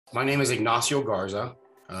My name is Ignacio Garza.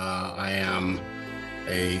 I am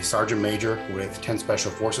a Sergeant Major with 10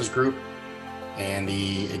 Special Forces Group and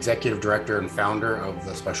the Executive Director and founder of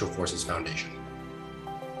the Special Forces Foundation.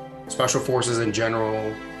 Special Forces in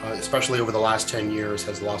general, especially over the last 10 years,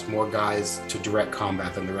 has lost more guys to direct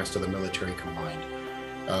combat than the rest of the military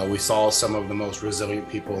combined. We saw some of the most resilient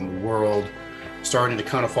people in the world starting to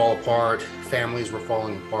kind of fall apart. Families were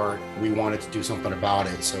falling apart. We wanted to do something about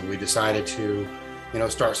it, so we decided to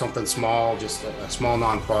start something small, just a small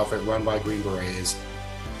nonprofit run by Green Berets.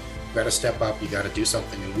 You got to step up, you got to do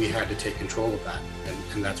something, and we had to take control of that,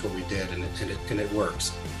 and that's what we did, and it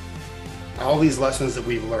works. All these lessons that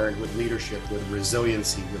we've learned with leadership, with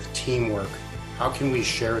resiliency, with teamwork, how can we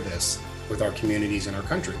share this with our communities and our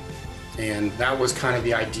country? And that was kind of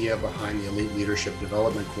the idea behind the Elite Leadership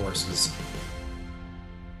Development courses.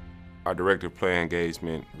 Our director of player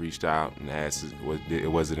engagement reached out and asked,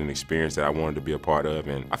 was it an experience that I wanted to be a part of?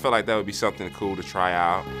 And I felt like that would be something cool to try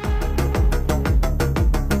out.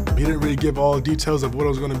 He didn't really give all the details of what it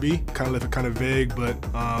was going to be, kind of left it kind of vague, but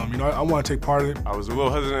I want to take part in it. I was a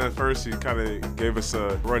little hesitant at first. He kind of gave us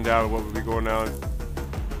a rundown of what would be going on,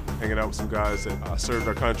 hanging out with some guys that served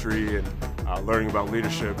our country and learning about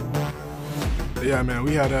leadership. Yeah, man,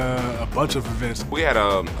 we had a bunch of events. We had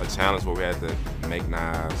a challenge where we had to make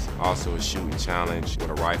knives, also a shooting challenge with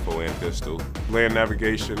a rifle and pistol. Land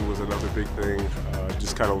navigation was another big thing,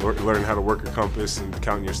 just kind of learning how to work a compass and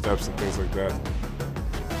counting your steps and things like that.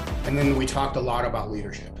 And then we talked a lot about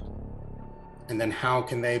leadership. And then how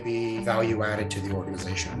can they be value added to the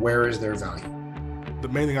organization? Where is their value? The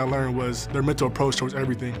main thing I learned was their mental approach towards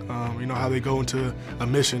everything. How they go into a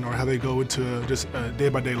mission or how they go into just a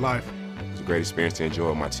day-by-day life. It was a great experience to enjoy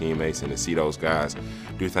with my teammates and to see those guys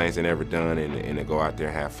do things they never done and to go out there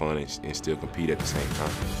and have fun and still compete at the same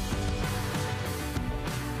time.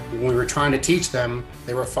 When we were trying to teach them,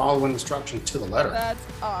 they were following instructions to the letter. That's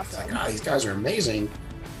awesome. It's like, these guys are amazing.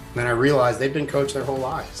 And then I realized they've been coached their whole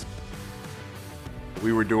lives.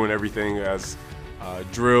 We were doing everything as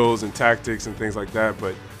drills and tactics and things like that,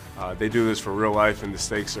 but they do this for real life and the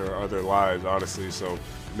stakes are their lives, honestly. So,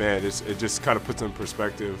 man, it just kind of puts in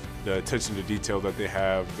perspective the attention to detail that they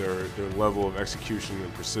have, their level of execution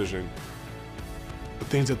and precision. The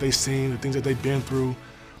things that they've seen, the things that they've been through,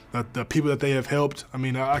 the people that they have helped. I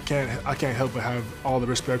mean, I can't help but have all the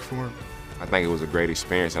respect for them. I think it was a great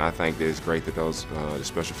experience, and I think that it's great that those the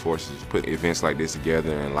Special Forces put events like this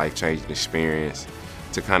together and life-changing experience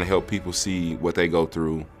to kind of help people see what they go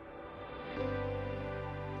through.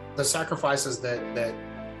 The sacrifices that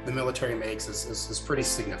the military makes is pretty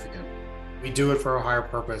significant. We do it for a higher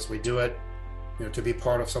purpose. We do it, to be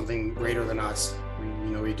part of something greater than us.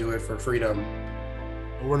 We do it for freedom.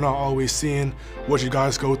 We're not always seeing what you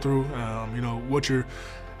guys go through. What you're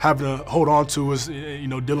having to hold on to is,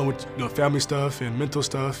 dealing with family stuff and mental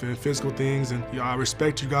stuff and physical things. And I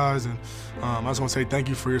respect you guys, and I just want to say thank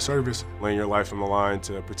you for your service. Laying your life on the line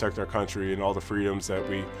to protect our country and all the freedoms that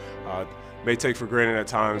we may take for granted at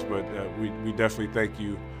times, but we definitely thank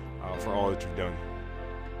you for all that you've done.